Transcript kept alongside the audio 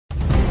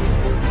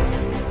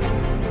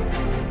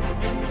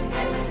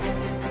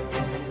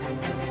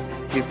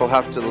People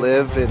have to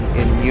live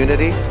in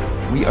unity.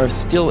 We are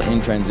still in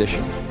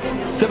transition.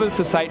 Civil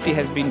society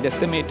has been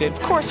decimated.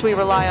 Of course, we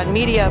rely on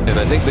media. And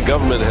I think the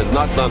government has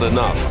not done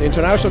enough. The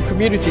international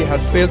community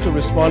has failed to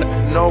respond.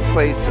 No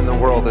place in the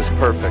world is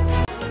perfect.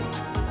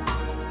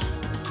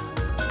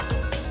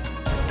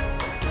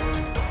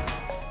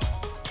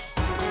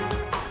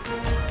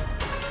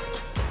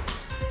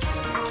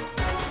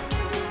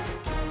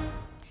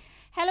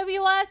 Hello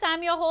viewers,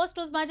 I'm your host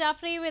Uzma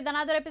Jafri with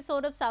another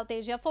episode of South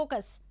Asia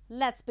Focus.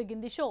 Let's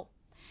begin the show.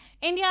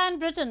 India and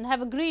Britain have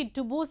agreed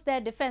to boost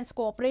their defence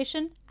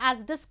cooperation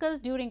as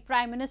discussed during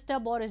Prime Minister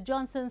Boris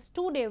Johnson's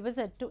two-day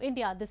visit to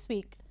India this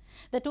week.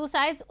 The two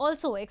sides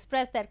also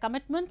expressed their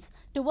commitments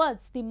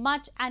towards the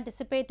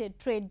much-anticipated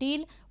trade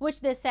deal,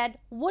 which they said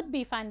would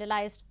be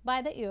finalised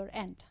by the year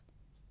end.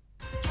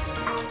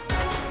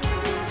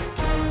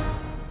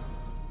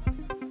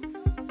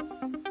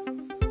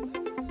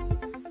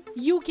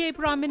 UK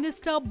Prime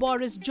Minister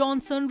Boris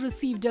Johnson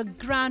received a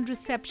grand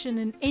reception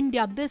in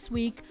India this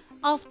week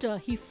after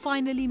he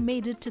finally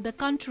made it to the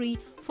country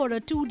for a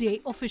two-day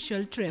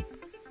official trip.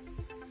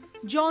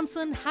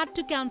 Johnson had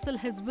to cancel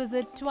his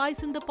visit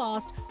twice in the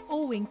past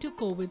owing to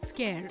COVID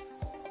scare.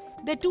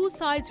 The two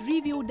sides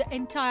reviewed the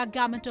entire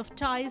gamut of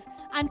ties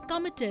and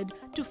committed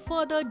to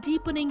further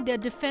deepening their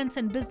defence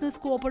and business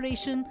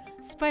cooperation,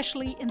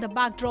 especially in the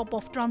backdrop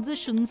of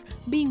transitions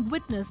being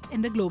witnessed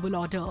in the global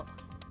order.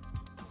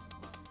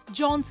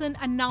 Johnson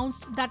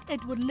announced that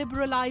it would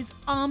liberalise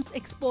arms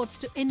exports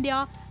to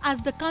India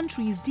as the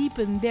countries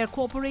deepen their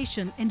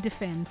cooperation in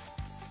defence.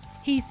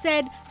 He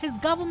said his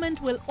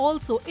government will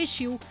also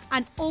issue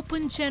an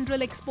open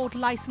general export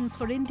licence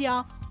for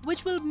India,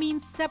 which will mean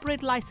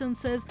separate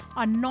licences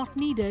are not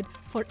needed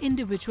for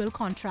individual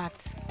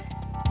contracts.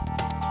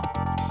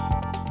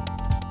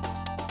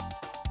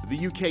 The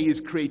UK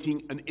is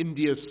creating an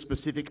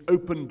India-specific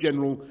open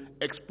general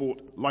export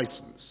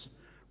licence,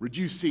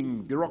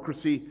 reducing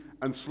bureaucracy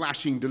and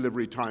slashing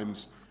delivery times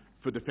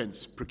for defence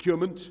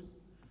procurement.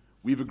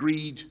 We've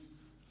agreed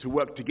to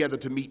work together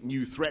to meet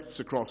new threats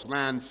across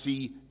land,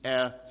 sea,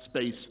 air,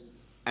 space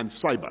and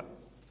cyber,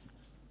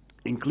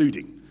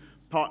 including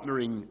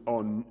partnering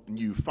on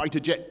new fighter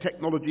jet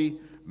technology,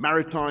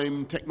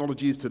 maritime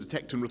technologies to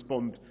detect and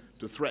respond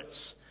to threats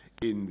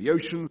in the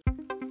ocean.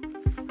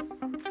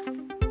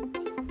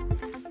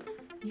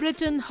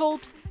 Britain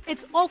hopes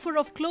its offer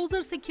of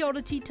closer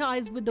security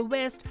ties with the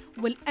West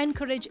will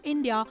encourage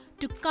India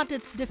to cut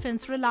its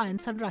defence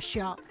reliance on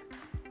Russia.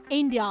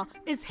 India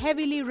is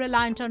heavily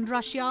reliant on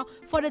Russia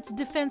for its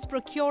defence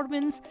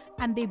procurements,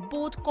 and they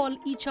both call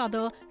each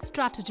other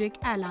strategic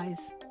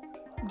allies.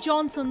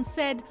 Johnson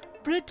said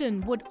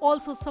Britain would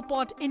also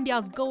support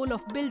India's goal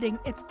of building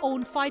its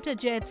own fighter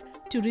jets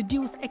to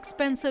reduce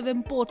expensive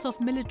imports of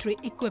military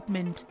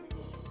equipment.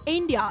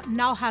 India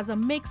now has a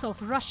mix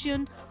of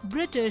Russian,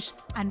 British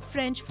and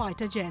French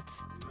fighter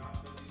jets.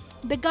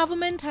 The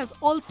government has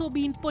also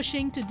been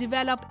pushing to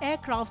develop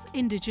aircrafts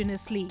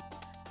indigenously.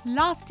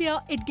 Last year,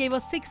 it gave a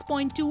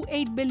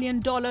 $6.28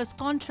 billion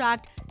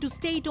contract to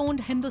state-owned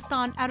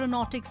Hindustan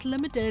Aeronautics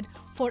Limited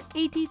for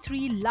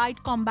 83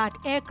 light combat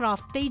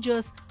aircraft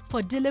Tejas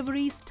for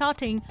delivery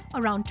starting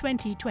around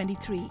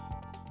 2023.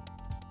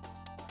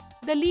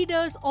 The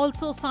leaders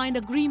also signed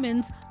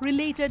agreements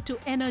related to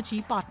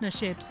energy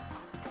partnerships.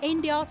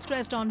 India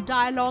stressed on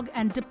dialogue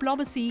and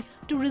diplomacy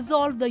to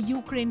resolve the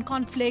Ukraine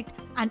conflict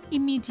and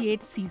immediate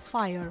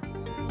ceasefire.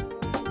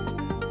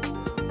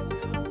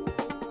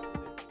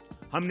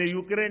 हमने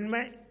Ukraine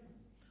में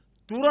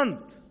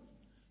तुरंत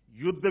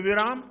युद्ध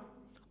विराम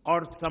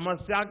और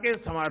समस्या के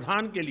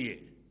समाधान के लिए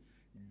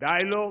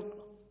डायलॉग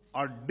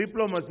और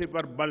डिप्लोमेसी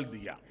पर बल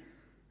दिया।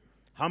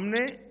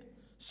 हमने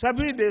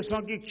सभी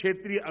देशों की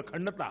क्षेत्रीय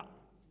अखंडता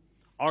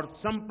और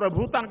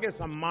संप्रभुता के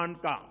सम्मान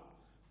का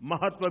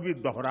महत्व भी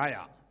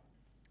दोहराया।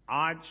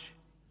 आज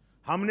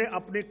हमने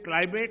अपनी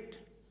क्लाइमेट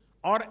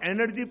और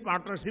एनर्जी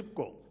पार्टनरशिप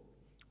को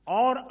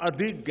और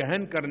अधिक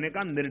गहन करने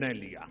का निर्णय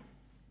लिया।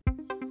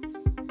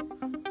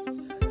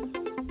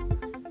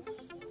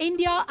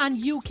 India and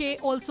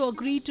UK also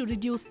agreed to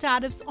reduce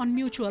tariffs on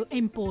mutual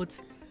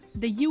imports.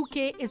 The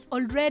UK is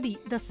already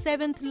the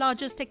 7th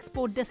largest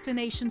export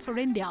destination for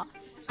India,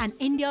 and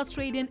India's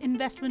trade and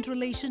investment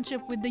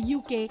relationship with the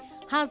UK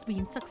has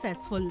been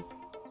successful.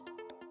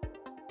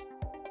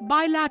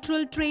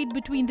 Bilateral trade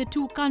between the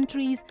two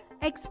countries,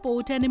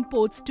 export and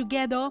imports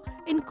together,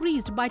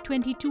 increased by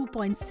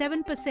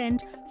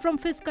 22.7% from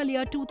fiscal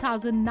year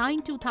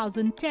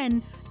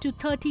 2009-2010 to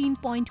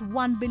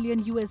 $13.1 billion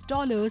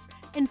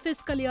in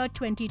fiscal year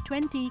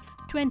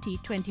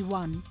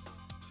 2020-2021.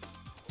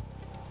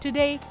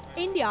 Today,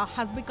 India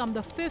has become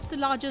the 5th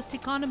largest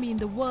economy in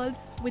the world,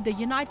 with the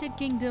United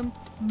Kingdom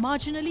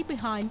marginally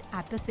behind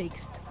at the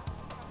 6th.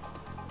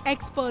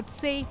 Experts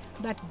say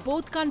that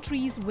both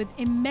countries with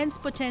immense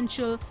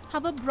potential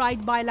have a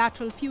bright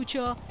bilateral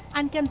future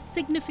and can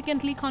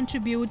significantly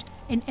contribute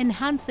in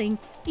enhancing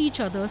each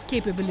other's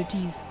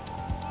capabilities.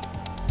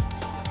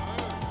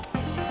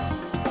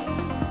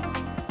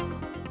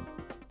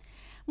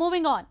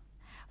 Moving on.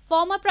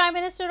 Former Prime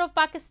Minister of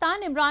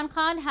Pakistan Imran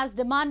Khan has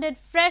demanded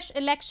fresh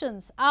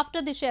elections after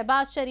the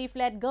Shehbaz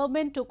Sharif-led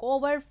government took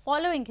over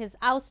following his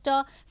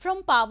ouster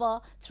from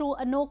power through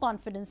a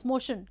no-confidence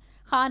motion.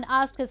 Khan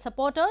asked his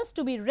supporters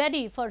to be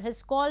ready for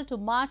his call to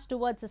march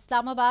towards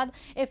Islamabad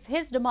if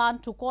his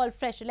demand to call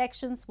fresh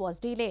elections was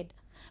delayed.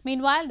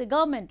 Meanwhile, the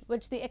government,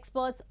 which the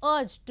experts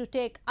urged to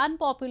take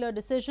unpopular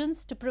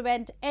decisions to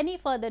prevent any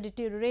further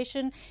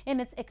deterioration in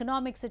its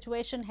economic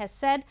situation, has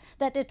said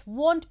that it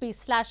won't be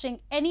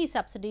slashing any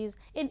subsidies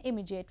in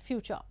immediate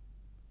future.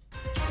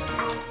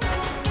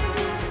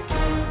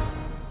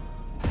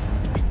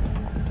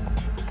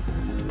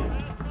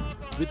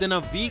 Within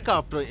a week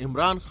after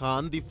Imran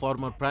Khan, the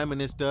former Prime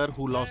Minister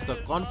who lost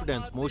a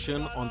confidence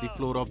motion on the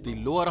floor of the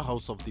lower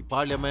house of the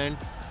parliament,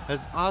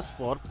 has asked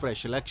for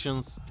fresh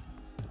elections.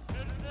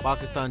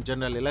 Pakistan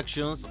general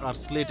elections are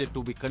slated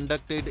to be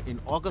conducted in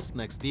August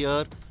next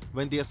year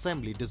when the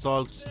assembly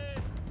dissolves.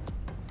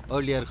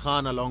 Earlier,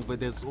 Khan, along with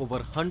his over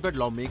 100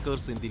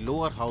 lawmakers in the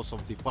lower house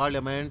of the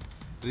parliament,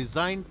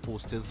 resigned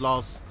post his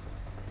loss.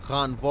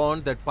 Khan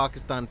warned that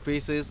Pakistan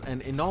faces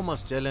an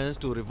enormous challenge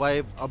to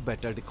revive a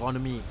better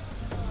economy.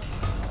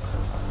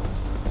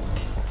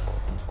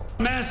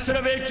 मैं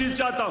सिर्फ एक चीज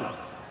चाहता हूं,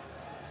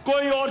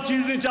 कोई और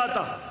चीज नहीं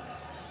चाहता।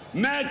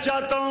 मैं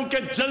चाहता हूं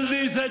कि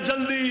जल्दी से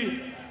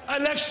जल्दी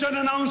इलेक्शन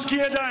अनाउंस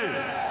किए जाएं।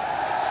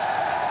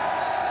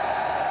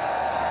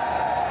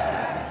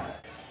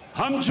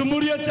 हम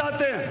जमहूरियत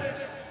चाहते हैं,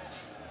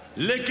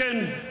 लेकिन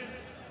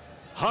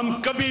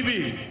हम कभी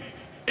भी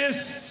इस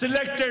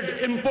सिलेक्टेड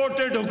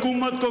इंपोर्टेड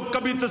हुकूमत को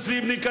कभी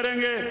तस्लीम नहीं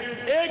करेंगे।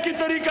 एक ही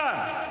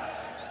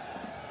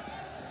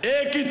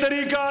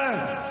तरीका है,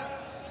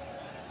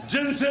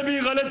 जिनसे भी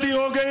गलती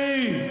हो गई,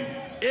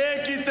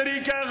 एक ही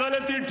तरीका है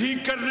गलती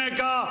ठीक करने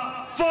का,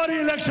 फौरी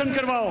इलेक्शन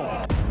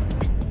करवाओ।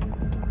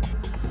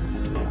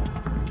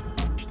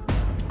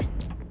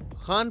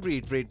 Khan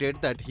reiterated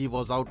that he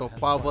was out of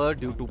power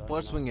due to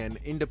pursuing an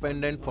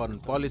independent foreign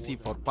policy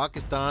for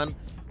Pakistan,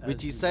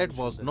 which he said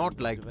was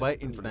not liked by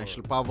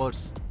international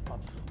powers.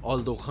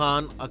 Although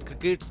Khan, a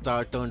cricket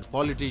star turned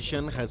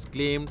politician, has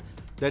claimed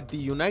that the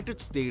United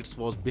States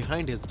was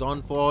behind his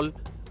downfall,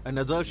 an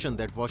assertion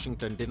that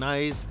Washington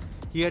denies,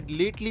 he had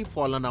lately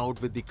fallen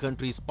out with the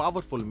country's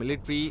powerful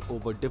military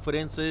over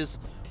differences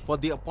for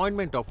the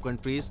appointment of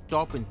country's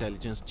top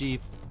intelligence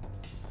chief.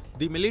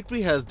 The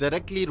military has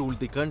directly ruled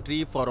the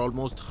country for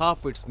almost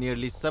half its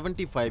nearly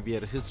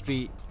 75-year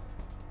history.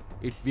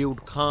 It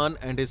viewed Khan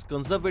and his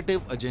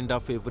conservative agenda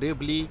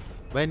favorably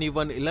when he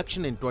won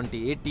election in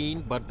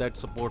 2018, but that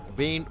support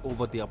waned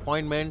over the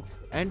appointment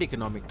and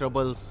economic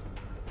troubles.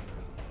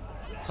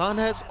 Khan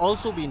has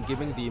also been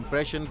giving the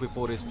impression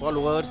before his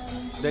followers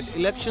that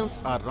elections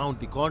are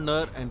round the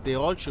corner and they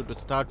all should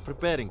start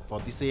preparing for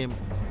the same.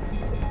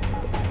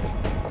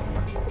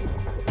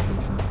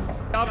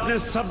 आपने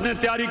सबने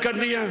तैयारी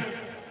करनी है,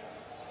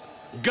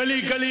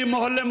 गली गली,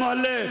 मोहल्ले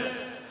मोहल्ले,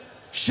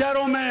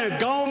 शहरों में,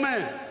 गांव में,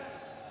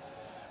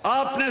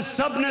 आपने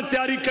सबने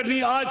तैयारी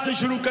करनी, आज से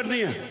शुरू करनी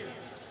है।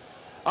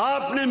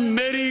 आपने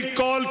मेरी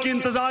कॉल की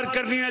इंतजार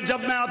करनी है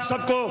जब मैं आप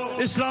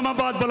सबको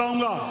Islamabad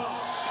बुलाऊंगा।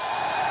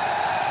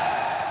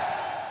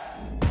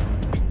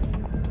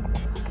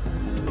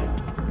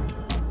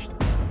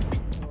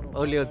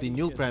 Earlier, the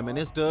new Prime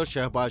Minister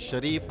Shehbaz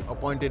Sharif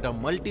appointed a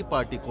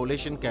multi-party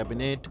coalition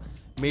cabinet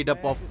made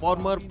up of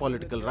former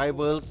political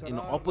rivals in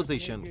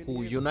opposition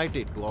who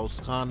united to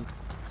oust Khan.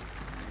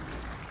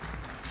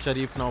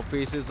 Sharif now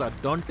faces a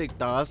daunting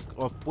task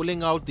of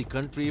pulling out the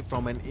country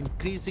from an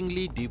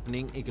increasingly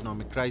deepening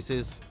economic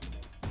crisis.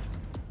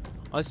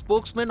 A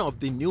spokesman of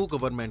the new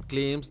government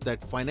claims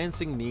that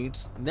financing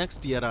needs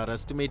next year are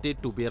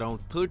estimated to be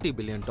around $30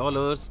 billion,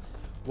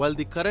 while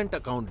the current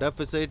account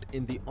deficit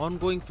in the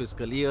ongoing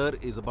fiscal year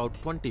is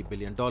about $20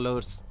 billion.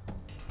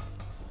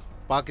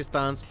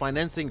 Pakistan's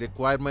financing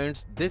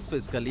requirements this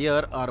fiscal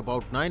year are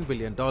about $9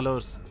 billion,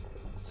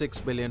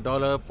 $6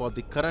 billion for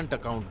the current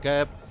account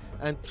gap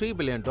and $3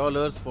 billion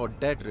for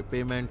debt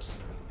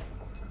repayments.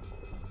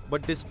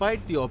 But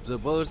despite the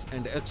observers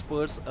and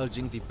experts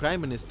urging the Prime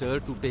Minister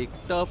to take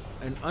tough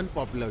and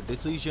unpopular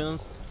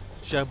decisions,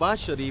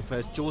 Shehbaz Sharif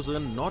has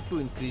chosen not to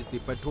increase the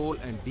petrol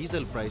and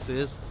diesel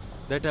prices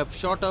that have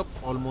shot up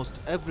almost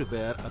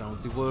everywhere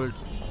around the world.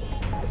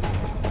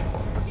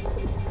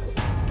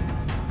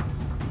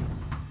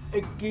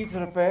 21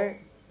 रुपए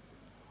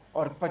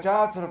और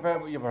 50 रुपए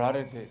ये बढ़ा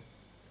रहे थे,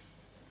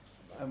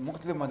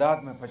 मुख्तलिफ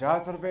मदाद में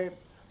 50 रुपए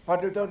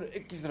पर लीटर,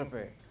 21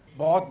 रुपए।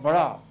 बहुत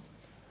बड़ा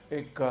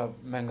एक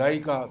महंगाई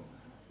का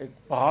एक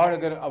पहाड़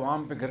अगर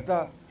आवाम पे गिरता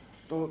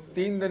तो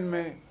 3 दिन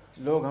में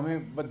लोग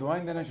हमें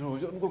बददुआएं देना शुरू हो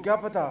जाए। उनको क्या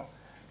पता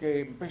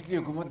कि पिछली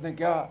हुकूमत ने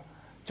क्या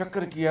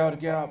चक्कर किया और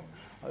क्या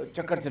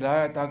चक्कर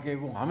चलाया ताकि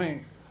वो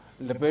हमें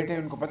लपेटे।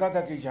 उनको पता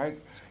था कि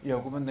शायद ये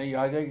हुकूमत नहीं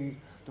आ जाएगी,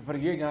 तो फिर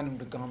ये जाने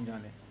उनके काम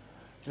जाने।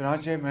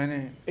 चुनांचे मैंने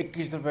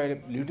 21 रुपए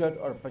लीटर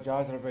और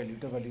 50 रुपए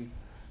लीटर वाली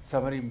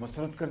समरी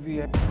मुस्तरद कर दी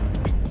है।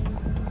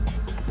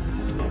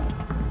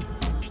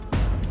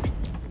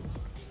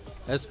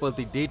 As per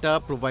the data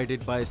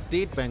provided by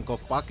State Bank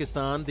of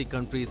Pakistan, the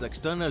country's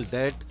external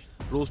debt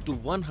rose to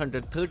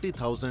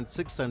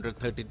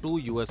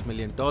 $130,632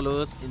 million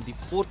in the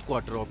fourth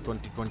quarter of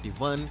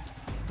 2021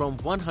 from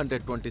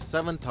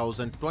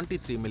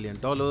 $127,023 million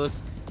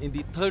in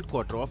the third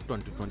quarter of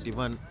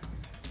 2021.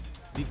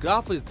 The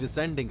graph is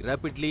descending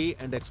rapidly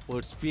and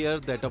experts fear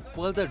that a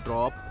further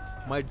drop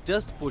might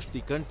just push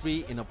the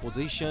country in a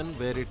position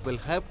where it will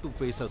have to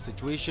face a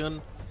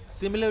situation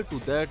similar to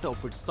that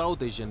of its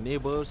South Asian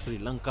neighbor Sri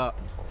Lanka.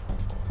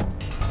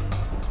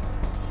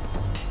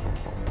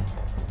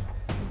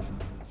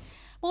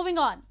 Moving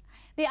on.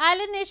 The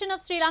island nation of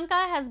Sri Lanka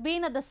has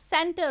been at the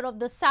center of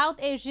the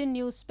South Asian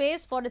news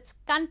space for its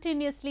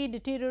continuously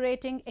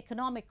deteriorating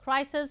economic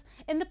crisis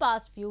in the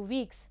past few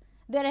weeks.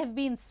 There have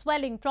been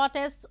swelling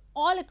protests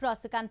all across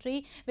the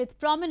country with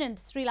prominent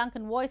Sri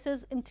Lankan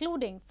voices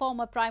including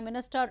former Prime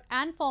Minister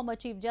and former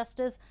Chief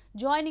Justice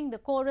joining the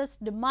chorus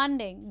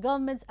demanding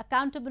government's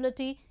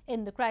accountability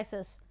in the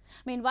crisis.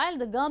 Meanwhile,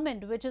 the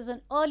government, which is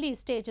in early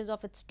stages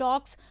of its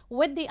talks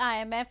with the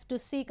IMF to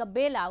seek a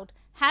bailout,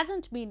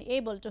 hasn't been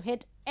able to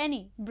hit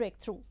any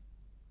breakthrough.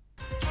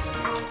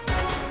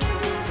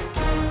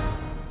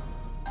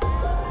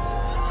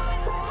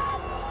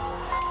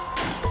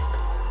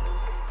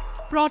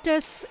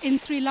 Protests in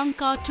Sri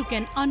Lanka took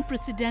an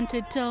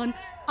unprecedented turn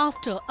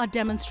after a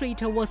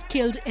demonstrator was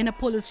killed in a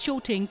police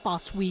shooting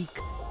past week.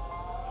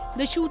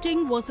 The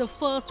shooting was the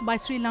first by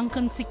Sri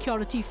Lankan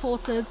security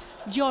forces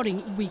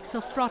during weeks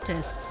of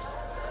protests.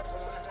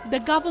 The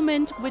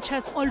government, which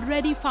has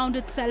already found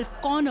itself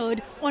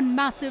cornered on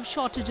massive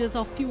shortages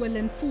of fuel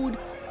and food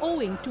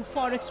owing to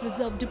forest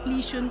reserve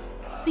depletion,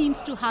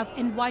 seems to have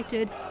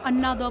invited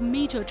another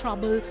major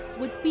trouble,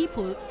 with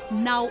people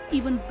now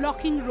even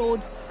blocking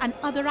roads and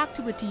other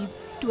activities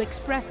to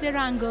express their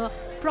anger,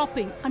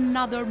 propping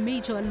another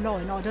major law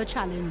and order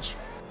challenge.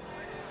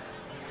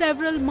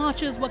 Several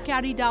marches were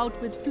carried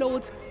out with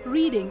floats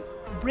reading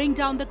 "Bring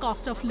down the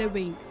cost of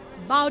living,"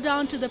 "Bow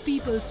down to the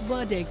people's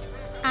verdict,"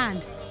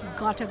 and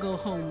 "Gotta go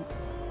home."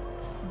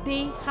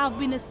 They have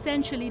been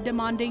essentially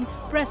demanding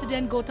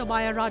President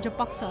Gotabaya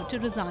Rajapaksa to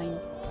resign.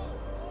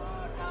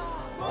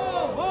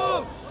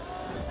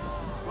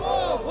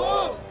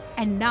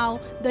 And now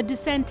the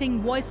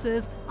dissenting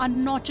voices are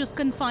not just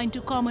confined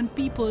to common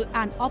people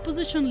and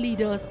opposition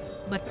leaders,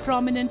 but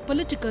prominent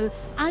political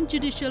and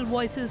judicial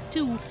voices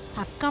too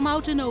have come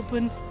out in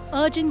open,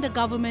 urging the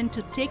government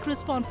to take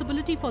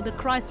responsibility for the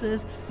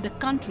crisis the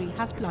country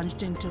has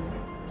plunged into.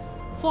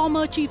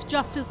 Former Chief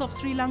Justice of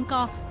Sri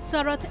Lanka,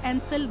 Sarath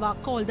N. Silva,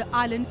 called the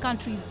island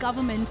country's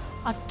government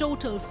a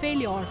total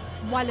failure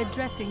while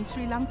addressing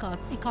Sri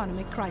Lanka's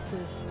economic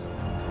crisis.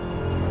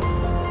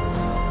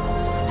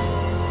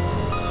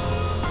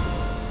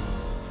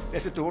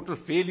 There's a total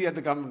failure of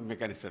the government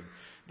mechanism.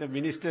 The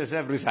ministers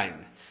have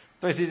resigned.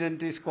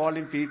 President is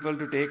calling people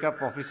to take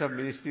up office of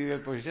ministerial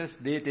positions.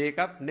 They take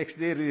up, next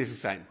day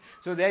resign.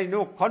 So there is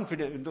no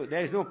confidence,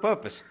 there is no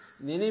purpose.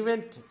 In any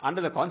event,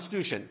 under the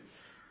constitution,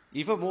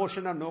 if a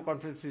motion of no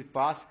confidence is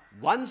passed,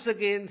 once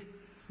again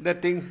the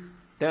thing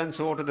turns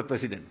over to the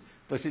president.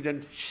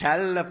 President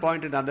shall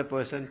appoint another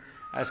person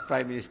as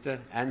Prime Minister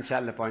and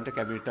shall appoint a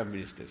cabinet of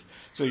ministers.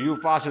 So you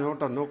pass a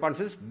note of no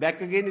confidence,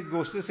 back again it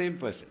goes to the same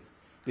person.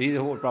 This is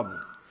the whole problem.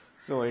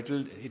 So it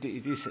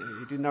is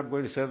not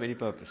going to serve any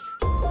purpose.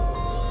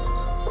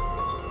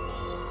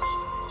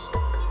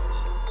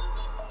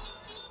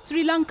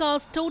 Sri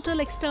Lanka's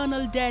total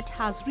external debt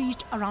has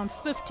reached around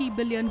 $50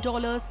 billion,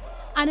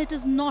 and it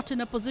is not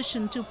in a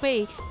position to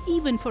pay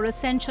even for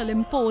essential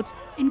imports,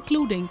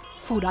 including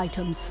food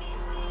items.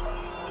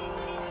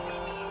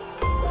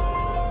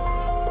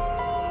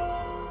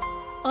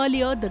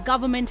 Earlier, the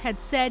government had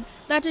said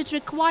that it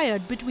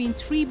required between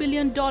 $3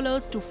 billion to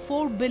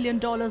 $4 billion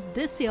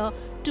this year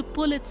to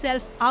pull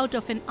itself out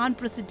of an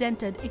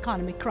unprecedented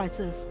economic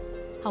crisis.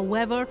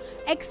 However,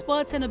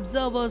 experts and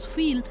observers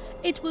feel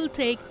it will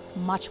take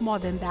much more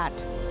than that.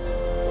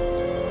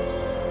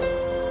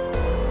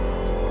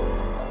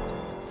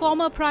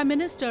 Former Prime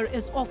Minister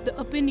is of the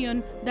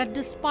opinion that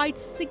despite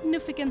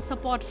significant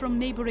support from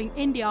neighboring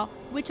India,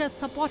 which has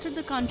supported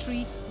the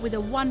country with a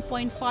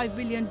 $1.5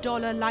 billion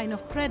line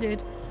of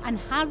credit and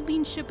has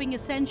been shipping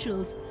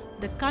essentials,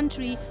 the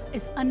country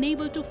is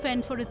unable to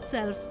fend for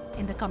itself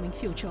in the coming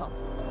future.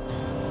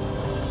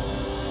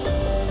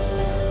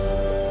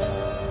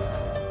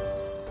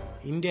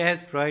 India has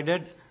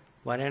provided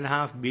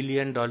 $1.5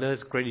 billion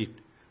credit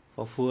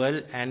for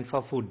fuel and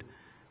for food.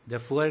 The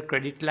fuel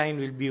credit line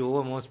will be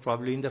over most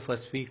probably in the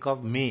first week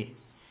of May.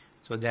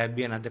 So there will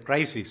be another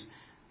crisis.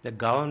 The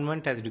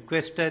government has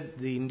requested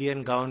the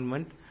Indian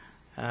government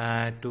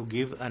to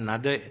give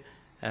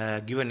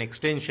an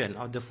extension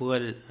of the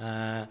fuel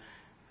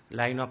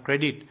line of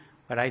credit.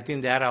 But I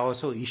think there are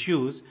also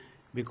issues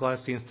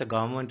because since the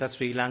government of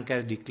Sri Lanka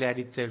has declared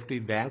itself to be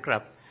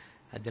bankrupt,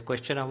 the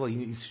question of how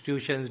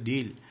institutions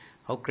deal,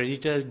 how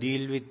creditors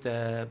deal with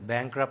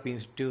bankrupt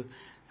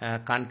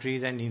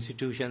countries and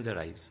institutions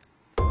arise.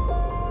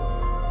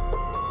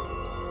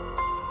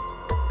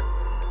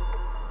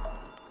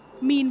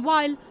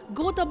 Meanwhile,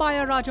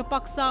 Gotabaya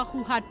Rajapaksa,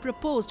 who had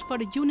proposed for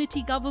a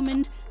unity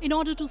government in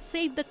order to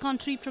save the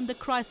country from the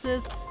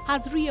crisis,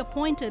 has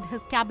reappointed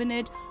his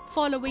cabinet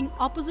following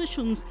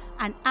opposition's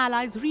and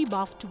allies'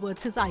 rebuff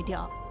towards his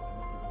idea.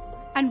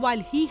 And while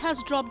he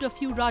has dropped a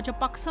few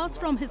Rajapaksas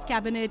from his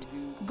cabinet,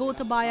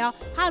 Gotabaya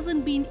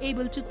hasn't been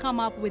able to come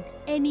up with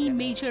any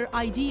major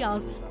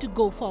ideas to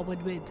go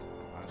forward with.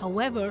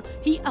 However,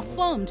 he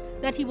affirmed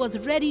that he was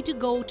ready to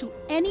go to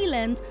any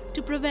length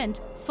to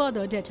prevent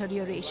further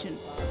deterioration.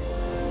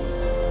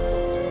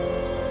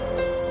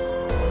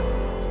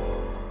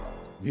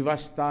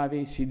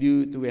 විවස්ථාවේ සිදුවිය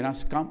යුතු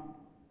වෙනස්කම්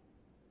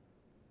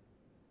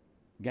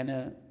ගැන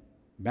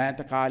මෑත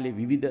කාලේ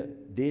විවිධ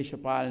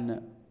දේශපාලන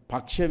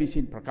පක්ෂ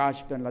විසින්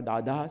ප්‍රකාශ කරන ලද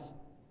අදහස්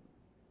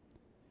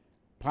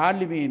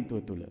පාර්ලිමේන්තුව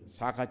තුළ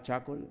සාකච්ඡා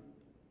කළ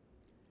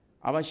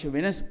අවශ්‍ය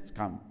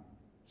වෙනස්කම්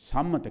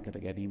සම්මත කර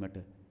ගැනීමට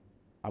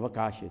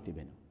අවකාශය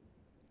තිබෙනවා.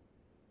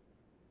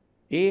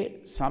 ඒ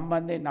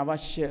සම්බන්ධයෙන්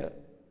අවශ්‍ය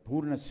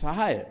පූර්ණ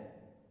සහාය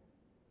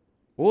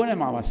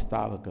ඕනෑම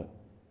අවස්ථාවක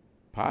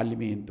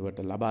පාර්ලිමේන්තුවට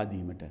ලබා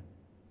දීමට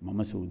මම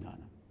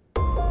සූදානම්.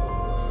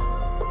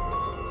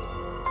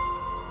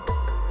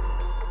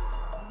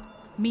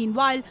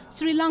 Meanwhile,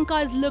 Sri Lanka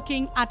is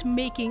looking at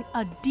making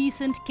a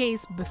decent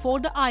case before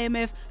the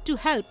IMF to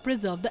help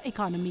preserve the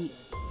economy.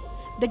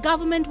 The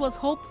government was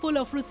hopeful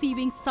of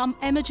receiving some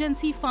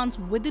emergency funds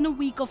within a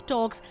week of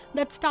talks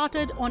that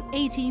started on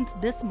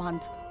 18th this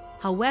month.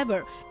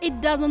 However,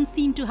 it doesn't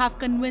seem to have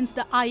convinced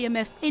the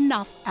IMF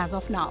enough as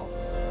of now.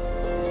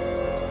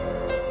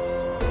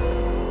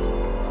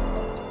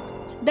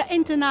 The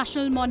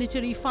International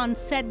Monetary Fund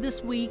said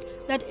this week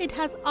that it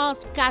has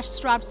asked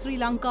cash-strapped Sri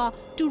Lanka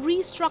to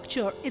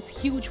restructure its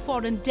huge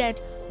foreign debt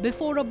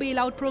before a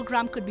bailout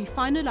program could be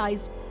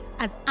finalized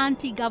as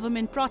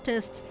anti-government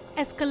protests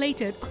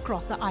escalated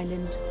across the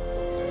island.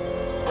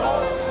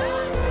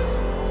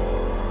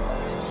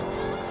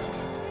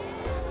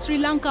 Sri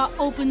Lanka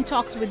opened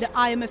talks with the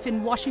IMF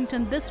in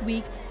Washington this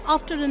week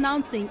after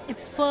announcing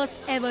its first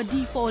ever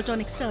default on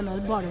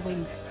external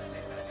borrowings.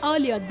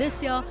 Earlier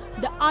this year,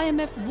 the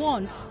IMF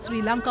warned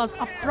Sri Lanka's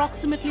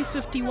approximately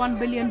 $51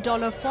 billion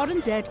foreign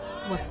debt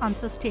was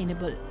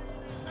unsustainable.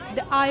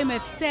 The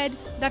IMF said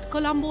that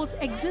Colombo's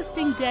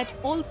existing debt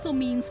also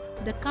means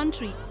the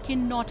country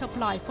cannot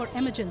apply for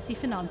emergency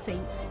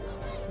financing.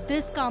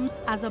 This comes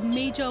as a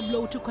major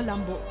blow to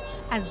Colombo,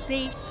 as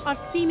they are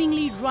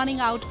seemingly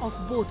running out of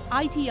both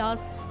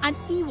ITRs and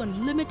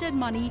even limited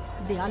money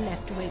they are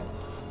left with.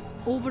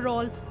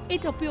 Overall,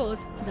 it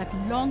appears that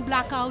long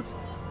blackouts,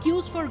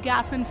 queues for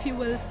gas and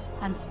fuel,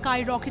 and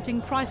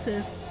skyrocketing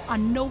prices are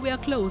nowhere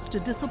close to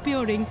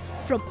disappearing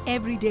from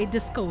everyday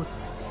discourse,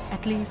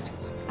 at least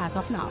as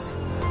of now.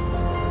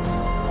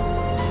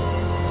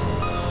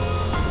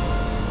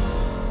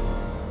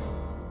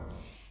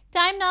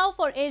 Time now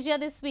for Asia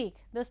This Week,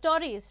 the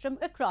stories from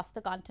across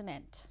the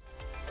continent.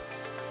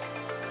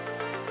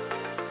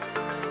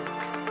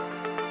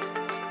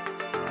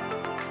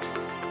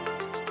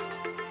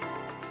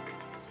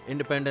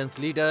 Independence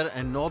leader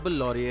and Nobel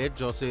laureate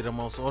Jose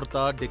Ramos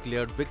Horta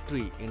declared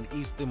victory in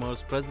East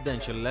Timor's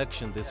presidential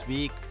election this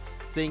week,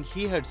 saying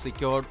he had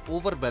secured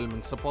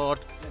overwhelming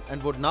support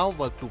and would now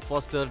work to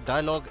foster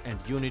dialogue and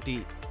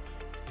unity.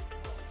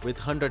 With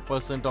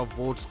 100% of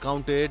votes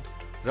counted,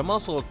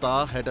 Ramos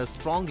Horta had a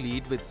strong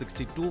lead with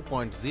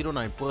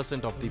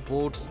 62.09% of the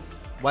votes,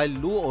 while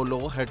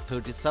Luolo had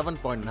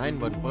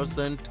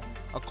 37.91%,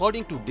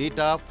 according to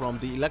data from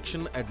the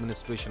Election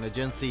Administration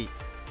Agency.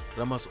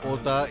 Ramos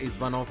Horta is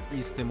one of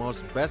East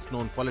Timor's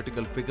best-known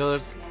political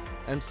figures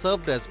and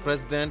served as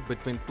president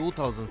between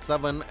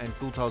 2007 and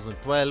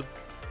 2012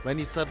 when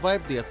he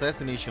survived the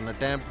assassination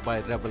attempt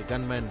by rebel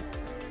gunmen.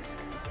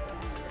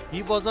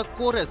 He was a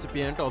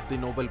co-recipient of the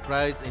Nobel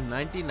Prize in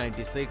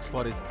 1996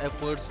 for his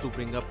efforts to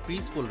bring a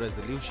peaceful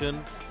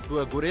resolution to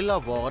a guerrilla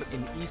war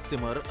in East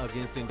Timor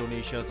against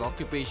Indonesia's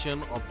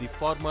occupation of the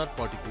former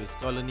Portuguese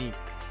colony.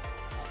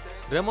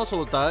 Ramos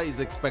Horta is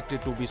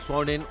expected to be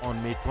sworn in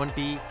on May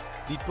 20,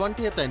 the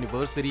 20th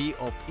anniversary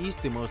of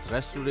East Timor's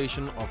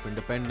restoration of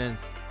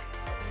independence.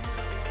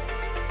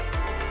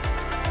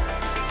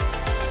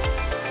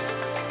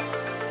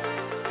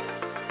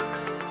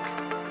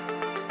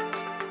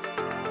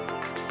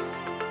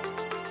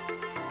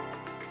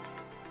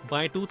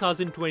 By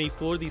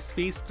 2024, the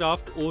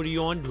spacecraft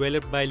Orion,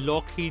 developed by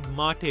Lockheed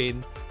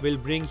Martin, will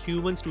bring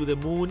humans to the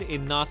moon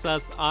in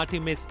NASA's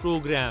Artemis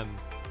program.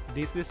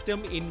 The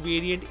System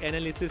Invariant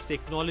Analysis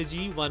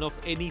technology, one of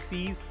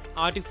NEC's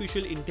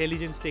artificial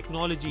intelligence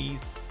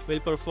technologies, will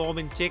perform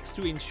in checks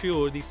to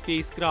ensure the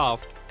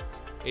spacecraft.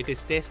 It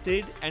is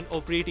tested and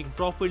operating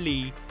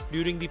properly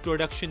during the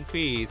production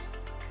phase.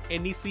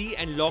 NEC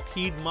and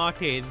Lockheed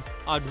Martin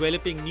are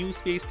developing new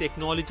space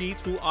technology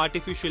through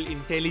artificial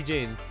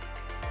intelligence.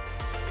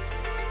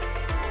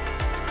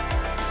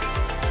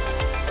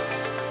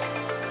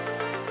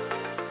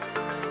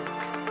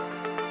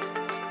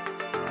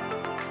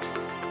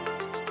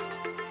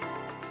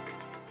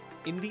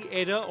 In the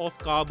era of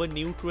carbon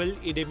neutral,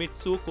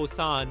 Idemitsu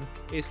Kosan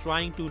is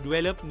trying to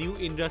develop new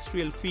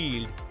industrial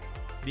field.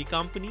 The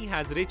company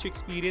has rich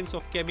experience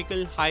of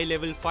chemical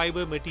high-level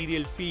fiber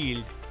material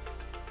field.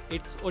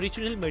 Its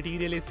original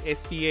material is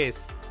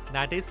SPS,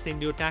 that is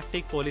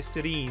syntactic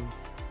polystyrene,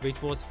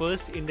 which was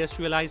first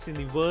industrialized in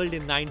the world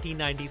in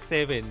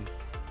 1997.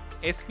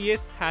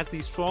 SPS has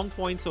the strong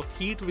points of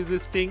heat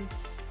resisting,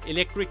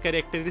 electric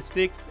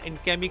characteristics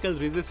and chemical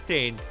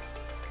resistant.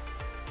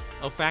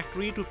 A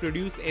factory to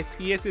produce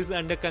SPS is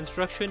under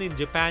construction in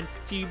Japan's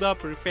Chiba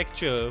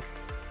prefecture.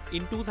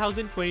 In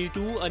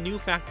 2022, a new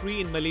factory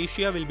in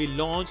Malaysia will be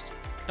launched,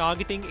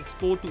 targeting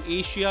export to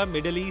Asia,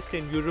 Middle East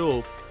and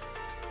Europe.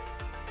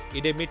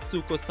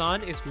 Idemitsu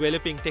Kosan is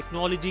developing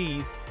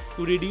technologies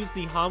to reduce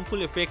the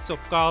harmful effects of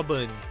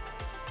carbon.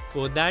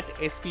 For that,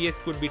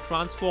 SPS could be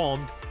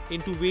transformed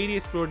into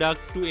various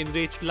products to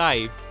enrich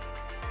lives.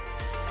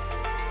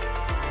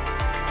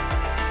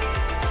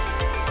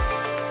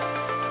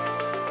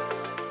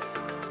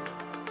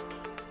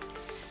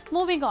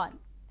 Moving on.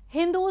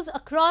 Hindus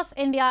across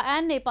India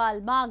and Nepal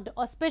marked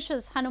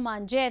auspicious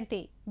Hanuman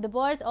Jayanti, the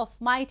birth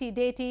of mighty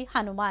deity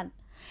Hanuman.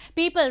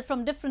 People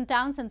from different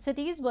towns and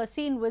cities were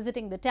seen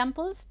visiting the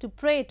temples to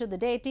pray to the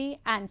deity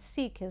and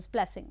seek his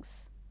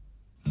blessings.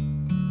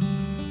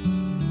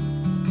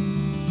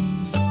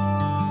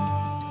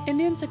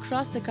 Indians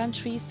across the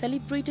country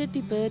celebrated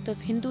the birth of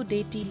Hindu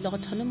deity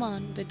Lord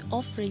Hanuman with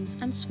offerings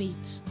and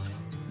sweets.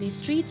 The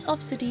streets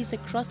of cities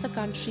across the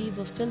country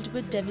were filled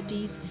with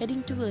devotees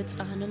heading towards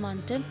a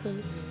Hanuman temple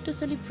to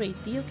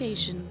celebrate the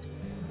occasion.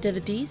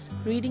 Devotees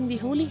reading the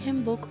holy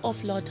hymn book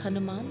of Lord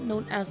Hanuman,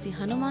 known as the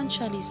Hanuman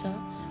Chalisa,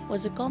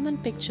 was a common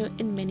picture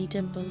in many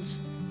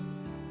temples.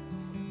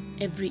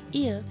 Every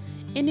year,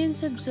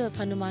 Indians observe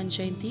Hanuman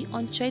Jayanti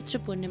on Chaitra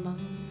Purnima,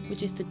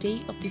 which is the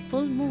day of the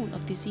full moon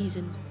of the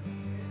season.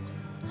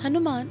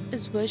 Hanuman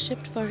is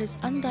worshipped for his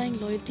undying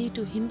loyalty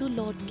to Hindu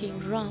Lord King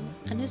Ram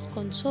and his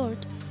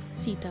consort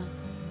Sita.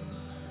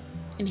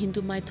 In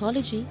Hindu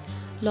mythology,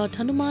 Lord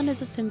Hanuman is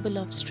a symbol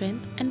of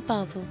strength and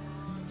power.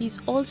 He is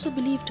also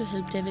believed to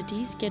help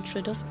devotees get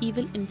rid of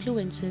evil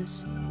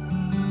influences.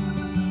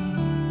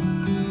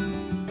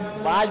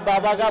 आज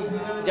बाबा का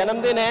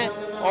जन्मदिन है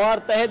और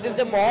तहे दिल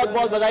से बहुत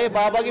बहुत बधाई।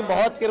 बाबा की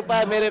बहुत कृपा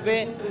है मेरे पे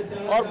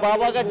और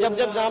बाबा का जब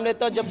जब नाम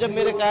लेता हूँ जब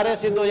मेरे कार्य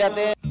सिद्ध हो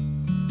जाते हैं।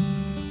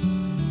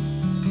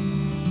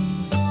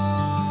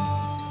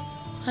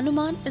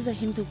 Hanuman is a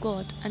Hindu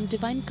god and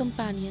divine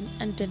companion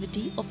and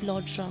devotee of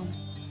Lord Ram.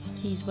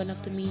 He is one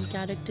of the main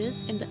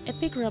characters in the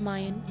epic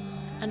Ramayana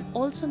and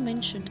also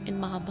mentioned in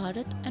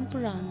Mahabharata and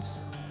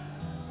Purans.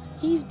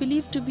 He is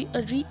believed to be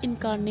a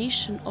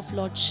reincarnation of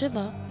Lord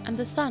Shiva and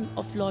the son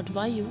of Lord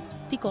Vayu,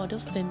 the god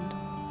of wind.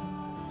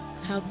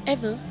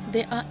 However,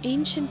 there are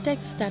ancient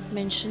texts that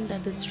mention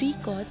that the three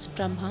gods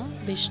Brahma,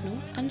 Vishnu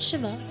and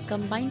Shiva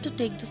combined to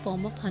take the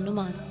form of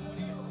Hanuman.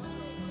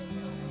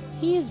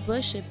 He is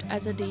worshipped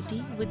as a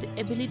deity with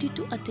the ability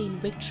to attain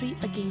victory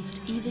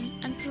against evil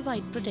and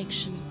provide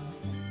protection.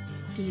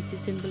 He is the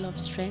symbol of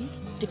strength,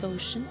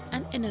 devotion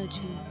and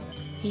energy.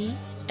 He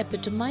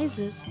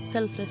epitomizes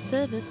selfless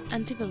service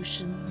and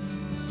devotion.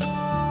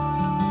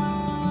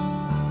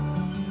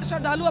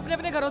 श्रद्धालु अपने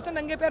अपने घरों से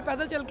नंगे पैर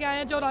पैदल चल के आए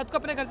हैं, जो रात को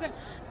अपने घर से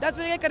 10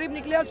 बजे के करीब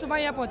निकले और सुबह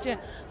यहाँ पहुँचे हैं।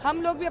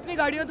 हम लोग भी अपनी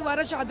गाड़ियों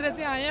द्वारा शादरे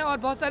से आए हैं और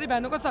बहुत सारी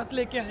बहनों को साथ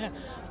लेके आए हैं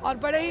और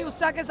बड़े ही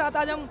उत्साह के साथ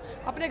आज हम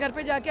अपने घर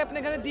पे जाके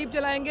अपने घर में दीप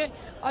जलाएंगे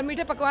और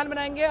मीठे पकवान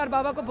बनाएंगे और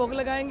बाबा को भोग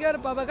लगाएंगे और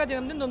बाबा का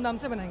जन्मदिन धूमधाम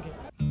से मनाएंगे।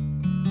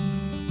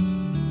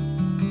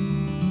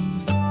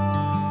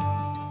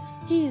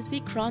 He is the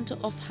granter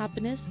of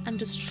happiness and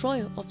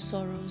destroyer of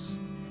sorrows.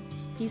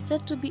 He is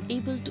said to be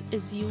able to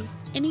assume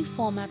any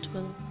form at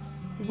will,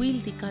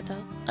 wield the gada,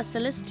 a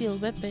celestial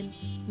weapon,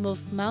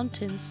 move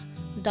mountains,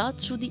 dart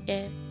through the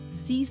air,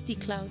 seize the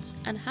clouds,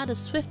 and had a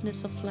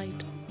swiftness of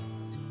flight.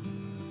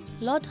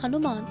 Lord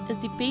Hanuman is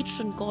the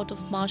patron god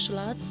of martial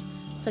arts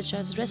such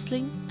as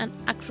wrestling and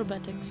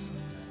acrobatics,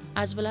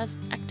 as well as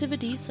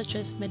activities such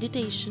as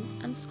meditation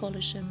and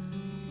scholarship.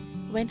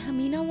 When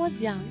Hamina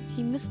was young,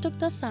 he mistook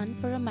the sun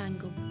for a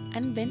mango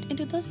and went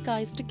into the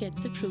skies to get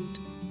the fruit.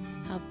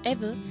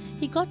 However,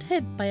 he got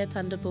hit by a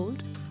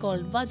thunderbolt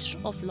called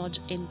Vajra of Lord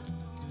Indra,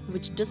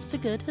 which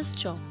disfigured his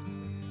jaw.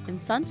 In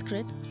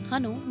Sanskrit,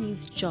 Hanu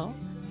means jaw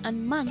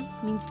and Man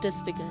means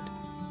disfigured,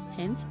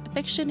 hence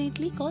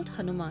affectionately called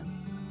Hanuman.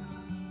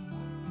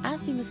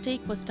 As the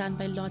mistake was done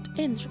by Lord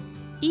Indra,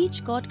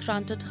 each god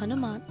granted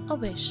Hanuman a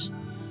wish.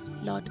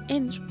 Lord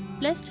Indra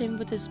blessed him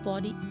with his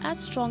body as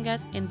strong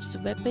as Indra's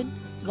weapon,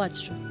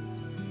 Vajra.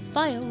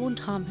 Fire won't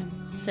harm him,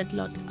 said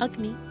Lord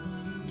Agni,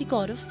 the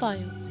god of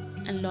fire,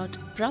 and Lord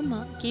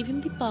Brahma gave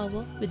him the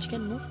power which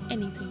can move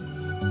anything.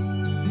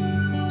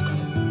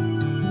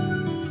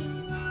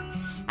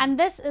 And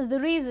this is the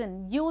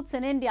reason youths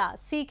in India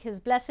seek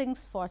his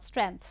blessings for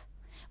strength.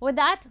 With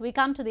that, we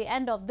come to the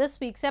end of this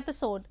week's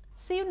episode.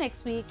 See you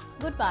next week.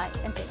 Goodbye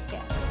and take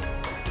care.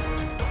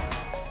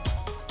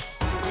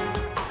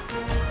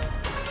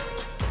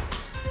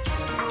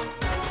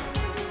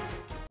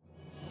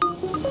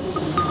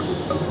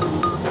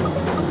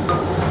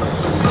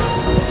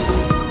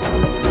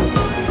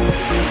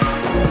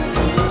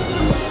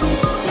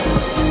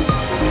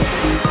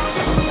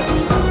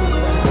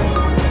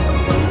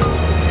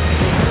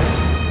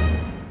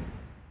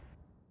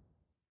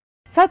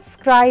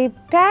 Subscribe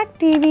TAG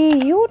TV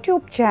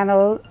YouTube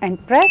channel and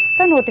press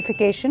the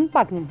notification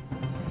button.